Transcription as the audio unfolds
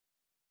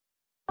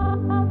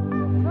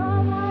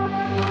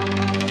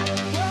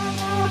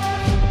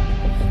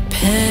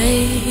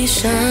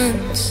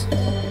patience.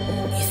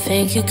 You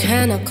think you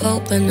cannot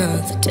cope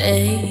another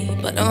day,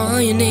 but all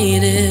you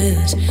need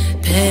is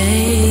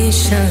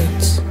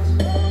patience.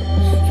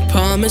 You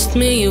promised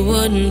me you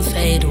wouldn't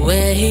fade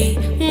away,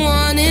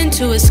 wanting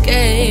to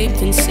escape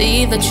and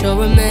see that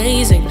you're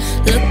amazing.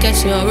 Look at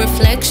your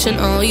reflection,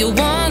 all you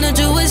wanna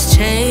do is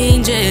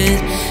change it.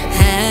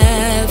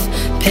 Have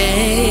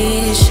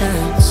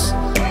patience.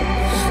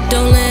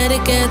 Don't let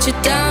it get you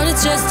down,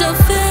 it's just a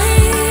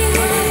phase.